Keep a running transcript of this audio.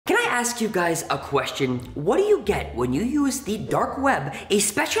ask you guys a question. What do you get when you use the dark web, a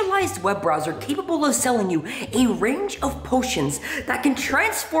specialized web browser capable of selling you a range of potions that can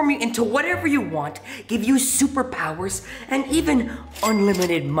transform you into whatever you want, give you superpowers, and even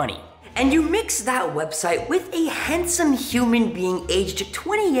unlimited money? And you mix that website with a handsome human being aged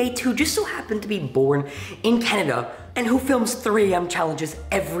 28 who just so happened to be born in Canada and who films 3 AM challenges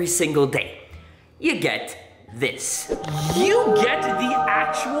every single day. You get this. You get the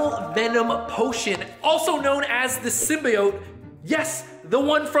actual Venom potion, also known as the symbiote. Yes, the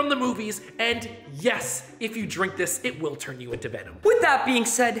one from the movies, and yes, if you drink this, it will turn you into Venom. With that being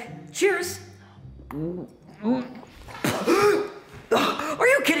said, cheers. Are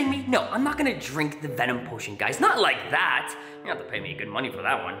you kidding me? No, I'm not gonna drink the Venom potion, guys. Not like that. You have to pay me good money for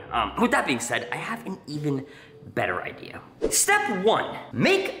that one. With that being said, I have an even better idea. Step 1,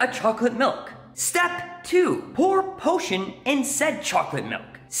 make a chocolate milk. Step 2, pour potion in said chocolate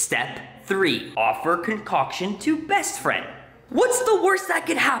milk. Step 3, offer concoction to best friend. What's the worst that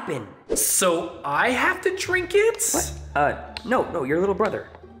could happen? So I have to drink it? What? No, your little brother.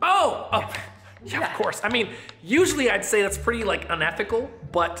 Oh, yeah, of course. I mean, usually I'd say that's pretty like unethical,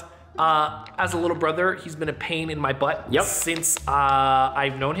 but as a little brother, he's been a pain in my butt since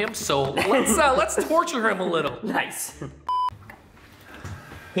I've known him. So let's torture him a little. Nice.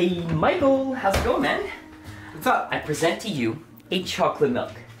 Hey, Michael, how's it going, man? What's up? I present to you a chocolate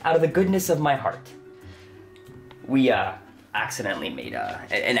milk out of the goodness of my heart. We accidentally made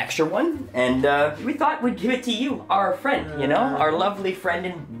an extra one, and we thought we'd give it to you, our friend, you know, our lovely friend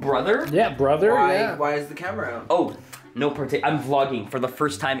and brother. Yeah, brother. Why is the camera out? Oh, no I'm vlogging for the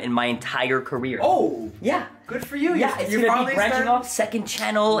first time in my entire career. Oh, yeah, good for you. Yeah, it's gonna be branching off, second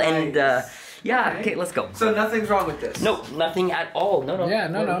channel, nice. And yeah, okay, let's go. So nothing's wrong with this? No, nothing at all. No. Yeah,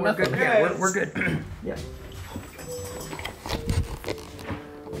 no, nothing. Good, yeah, we're good. Yeah.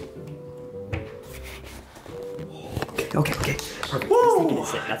 Okay. Perfect. Woo!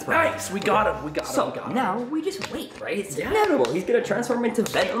 That's right. Nice, we got him. So now we just wait, right? It's inevitable. He's gonna transform into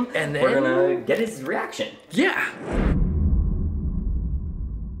Venom, and then we're gonna get his reaction. Yeah.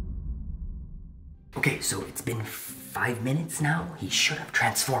 Okay, so it's been 5 minutes now. He should have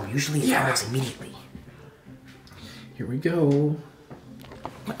transformed. Usually it happens immediately. Here we go.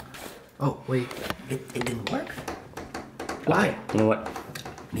 Oh, wait. It didn't work? Why? Okay, you know what?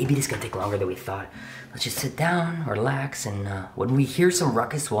 Maybe this is gonna take longer than we thought. Let's just sit down, relax, and when we hear some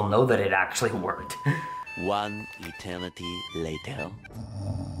ruckus, we'll know that it actually worked. 1 eternity later.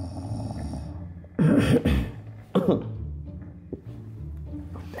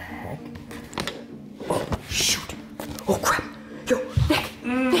 What the heck? Oh, shoot. Oh, crap. Yo, Nick,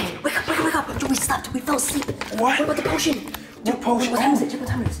 wake up. Yo, we slept. We fell asleep. What about the potion? What potion? What time is it? What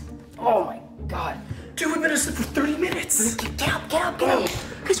time is it? Oh, my God. Dude, we've been asleep for 30 minutes. Get up.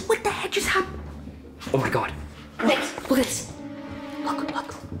 Guys, what the heck just happened? Oh, my God. Nick, look at this.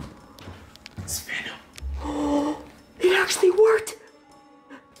 Look. It's Venom. Oh, it actually worked.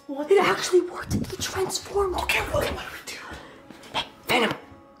 It actually worked. He transformed. Okay, what do we do? Hey, Venom.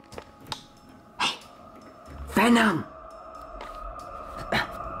 Venom!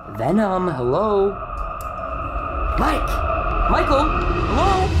 Venom, hello? Michael?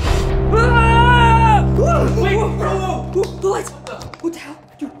 Hello? Ah! Wait, whoa! The lights! What the hell?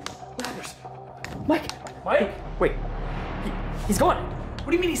 Dude, what happened? Mike? Wait, he's gone. What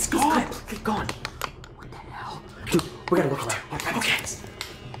do you mean he's gone? He's completely gone. What the hell? Dude, we gotta look around. Okay.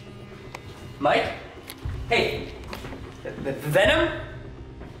 Mike? Hey, Venom?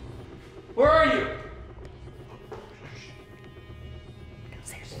 Where are you?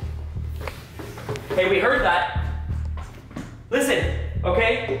 Hey, we heard that. Listen,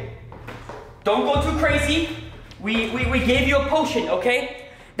 okay? Don't go too crazy. We gave you a potion, okay?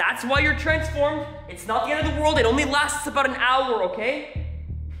 That's why you're transformed. It's not the end of the world. It only lasts about an hour, okay?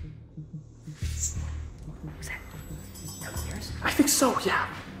 Who's that? Downstairs? I think so, yeah.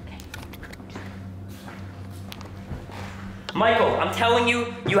 Okay. Michael, I'm telling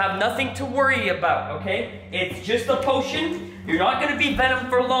you, you have nothing to worry about, okay? It's just a potion. You're not gonna be Venom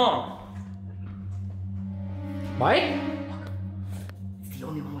for long. Mike? It's the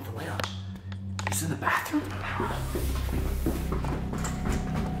only one with the light on. He's in the bathroom?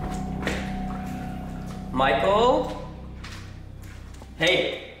 Michael?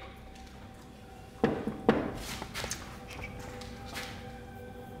 Hey. Oh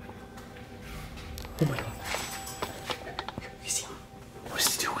my God. You see him? What is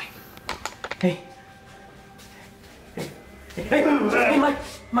he doing? Hey. Hey,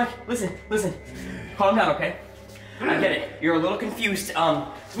 Mike, listen. Calm down, okay? I get it. You're a little confused.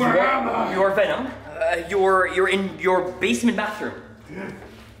 Where am I? You're Venom. You're in your basement bathroom.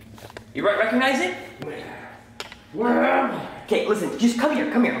 You recognize it? Where am I? Okay, listen, just come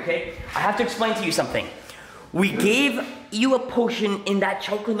here, okay? I have to explain to you something. We gave you a potion in that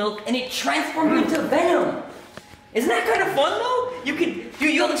chocolate milk and it transformed you into Venom. Isn't that kind of fun though? You can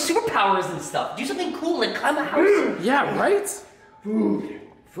do all the superpowers and stuff. Do something cool like climb a house. Yeah, right? Food?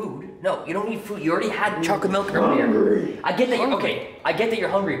 No, you don't need food. You already had chocolate milk earlier. I get that you're okay. I get that you're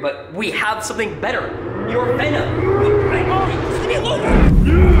hungry, but we have something better. You're Venom. Leave me alone.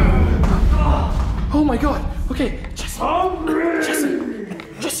 Oh my god. Okay, Jesse, are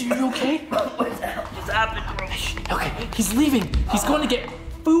you okay? What the hell just happened, bro? Okay, he's leaving. He's going to get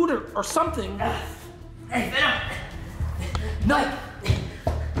food or something. Hey, Venom. No.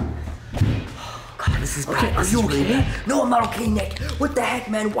 God, this is bad. Okay, are you okay? No, I'm not okay, Nick. What the heck,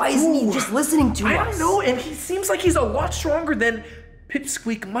 man? Why isn't he just listening to us? I don't know, and he seems like he's a lot stronger than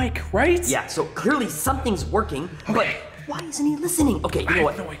Pipsqueak Mike, right? Yeah, so clearly something's working, but why isn't he listening? Okay, you know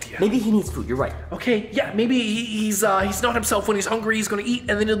what? I have no idea. Maybe he needs food, you're right. Okay, yeah, maybe he's not himself when he's hungry, he's gonna eat,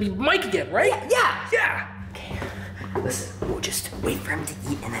 and then it'll be Mike again, right? Yeah. Okay, listen, we'll just wait for him to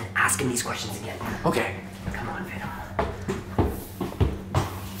eat and then ask him these questions again. Okay. Come on, Venom.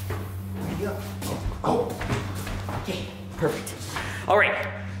 Okay, perfect. All right,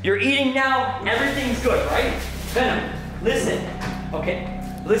 you're eating now, everything's good, right? Venom, listen, okay?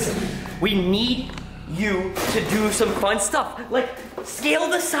 Listen, we need you to do some fun stuff, like scale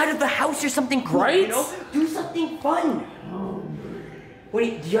the side of the house or something cool, right? You know? Do something fun.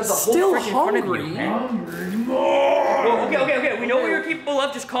 Wait, do you have the whole Still fridge in front of you? hungry. Oh, okay, we know what you're capable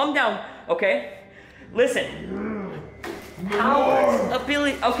of, just calm down, okay? Listen. Powers,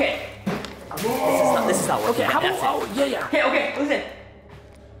 ability, okay. This is not working. Okay, yeah. Okay, listen.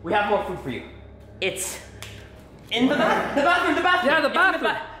 We have more food for you. It's in the bathroom. Yeah, the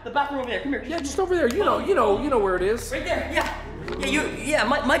bathroom. The bathroom over there. Come here. Yeah, just over there. You know where it is. Right there. Yeah.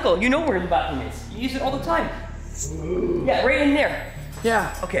 Michael, you know where the bathroom is. You use it all the time. Yeah, right in there.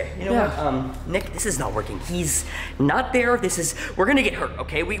 Yeah. Okay, you know what? Nick, this is not working. He's not there. We're gonna get hurt.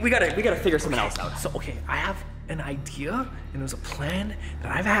 Okay, we gotta figure something else out. So I have an idea, and it was a plan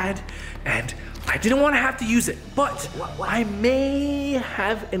that I've had, and I didn't want to have to use it, but What? I may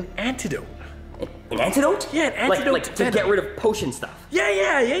have an antidote. An antidote? Yeah, an antidote like to get rid of potion stuff.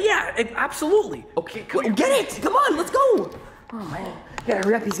 Yeah, absolutely. Okay, get it! Come on, let's go! Oh man, you gotta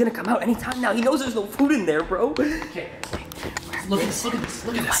hurry up. He's gonna come out anytime now. He knows there's no food in there, bro. Okay. Look at this.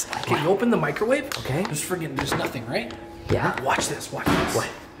 Okay, you open the microwave. Okay. Just forget there's nothing, right? Yeah? Watch this. What?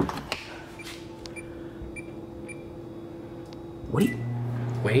 What do you...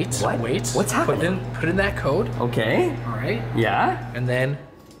 Wait. What's happening? Put in that code. Okay. All right. Yeah? And then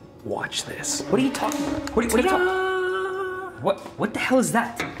watch this. What are you talking about? What are you talking... What the hell is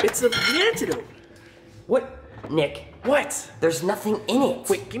that? It's the antidote. What? Nick. What? There's nothing in it.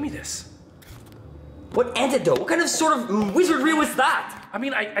 Wait, give me this. What antidote? What kind of sort of wizardry was that? I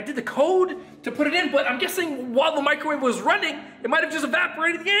mean, I did the code to put it in, but I'm guessing while the microwave was running, it might have just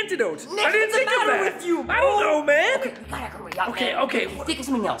evaporated the antidote. Nick, I didn't what's think the of matter that. with you, bro? I don't know, man. Okay, we gotta hurry up. Okay. Think of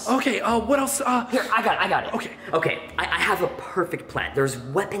something else. Okay, what else? Here, I got it. Okay. Okay, I have a perfect plan. There's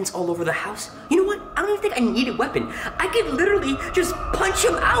weapons all over the house. You know what? I don't even think I need a weapon. I could literally just punch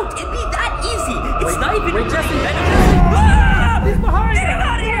him out. It'd be that easy. It's not even Jesse. Ah! He's behind. Get him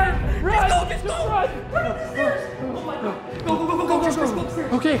out of here! Run. Just go! Run up the stairs! Oh my god. Go upstairs.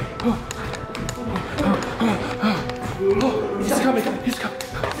 Okay. He's coming.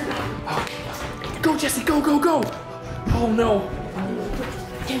 Go, Jesse, go. Oh no.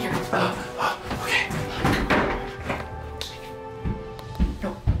 Get here. Okay. No.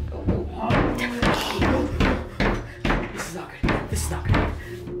 This is not good.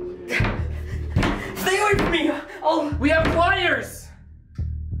 Stay away from me. We have pliers.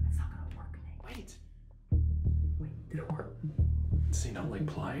 That's not gonna work. Wait, Did it work? does he know like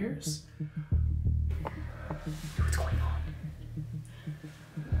pliers? What's going on?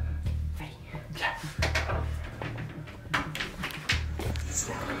 Ready? Yeah.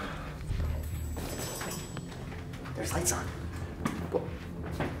 There's lights on.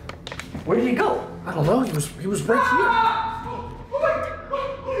 Where did he go? I don't know. He was right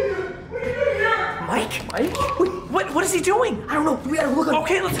Mike? here. Mike? What is he doing? I don't know. We gotta look at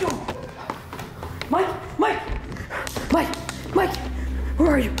Okay, let's go. Mike!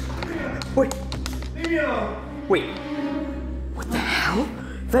 Where are you? Wait. Wait. What the hell?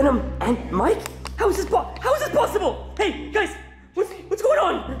 Venom and Mike? How is this possible? Hey, guys! What's going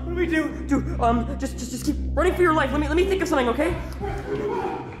on? What do we do? Just keep running for your life. Let me think of something, okay?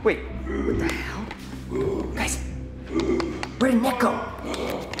 Wait. What the hell? Guys, where did Nick go?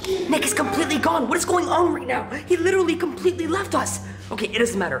 Nick is completely gone. What is going on right now? He literally completely left us. Okay, it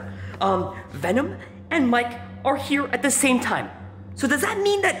doesn't matter. Venom and Mike are here at the same time. So does that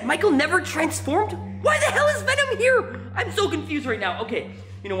mean that Michael never transformed? Why the hell is Venom here? I'm so confused right now. Okay,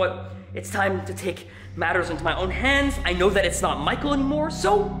 you know what? It's time to take matters into my own hands. I know that it's not Michael anymore,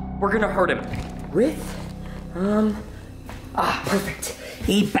 so we're gonna hurt him. With, perfect.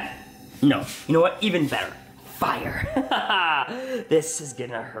 No, you know what? Even better. Fire. This is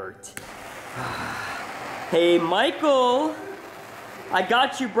gonna hurt. Hey, Michael. I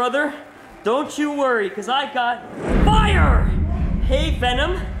got you, brother. Don't you worry, because I got fire! Hey,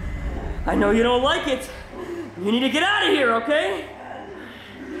 Venom. I know you don't like it. You need to get out of here, okay?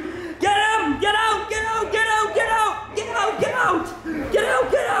 Get him! Get out! Get out! Get out! Get out! Get out! Get out! Get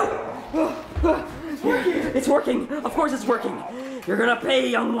out! Get out! It's working. Of course it's working. You're gonna pay,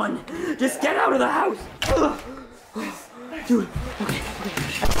 young one. Just get out of the house. Dude, okay.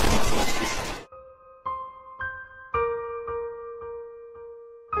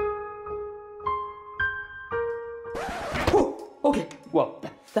 Okay, well,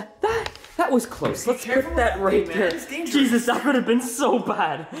 that was close. Let's put that right there. Jesus, that could have been so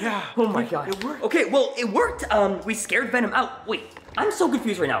bad. Yeah. Oh my god. It worked. Okay, well, it worked. We scared Venom out. Wait, I'm so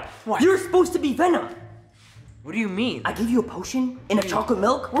confused right now. What? You're supposed to be Venom. What do you mean? I gave you a potion in a chocolate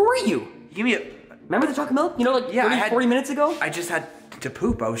milk. Where were you? You give me a... Remember the chocolate milk? You know, like 40 minutes ago? I just had to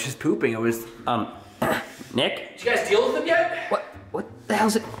poop. I was just pooping. It was... Nick? Did you guys deal with him yet? What the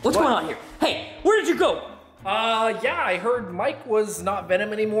hell's it? What's going on here? Hey, where did you go? Yeah, I heard Mike was not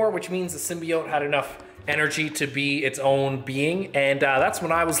Venom anymore, which means the symbiote had enough energy to be its own being, and that's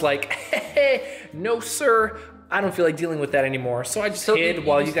when I was like, hey, no sir, I don't feel like dealing with that anymore, so I just hid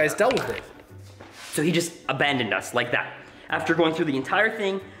while you guys dealt with it. So he just abandoned us like that, after going through the entire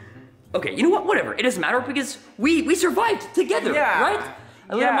thing. Okay, you know what, whatever, it doesn't matter because we survived together, right?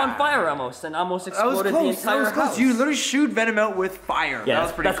 I lit him on fire almost, and almost exploded the entire house. You literally shoot Venom out with fire. Yeah, that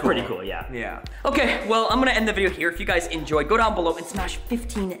was pretty cool. That's pretty cool, yeah. Yeah. Okay, well, I'm gonna end the video here. If you guys enjoyed, go down below and smash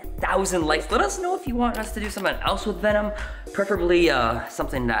 15,000 likes. Let us know if you want us to do something else with Venom, preferably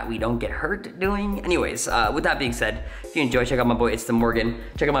something that we don't get hurt doing. Anyways, with that being said, if you enjoyed, check out my boy, It's the Morgan.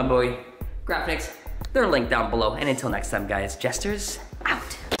 Check out my boy, Graphics. They're linked down below. And until next time, guys, Jester's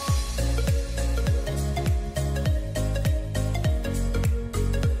out.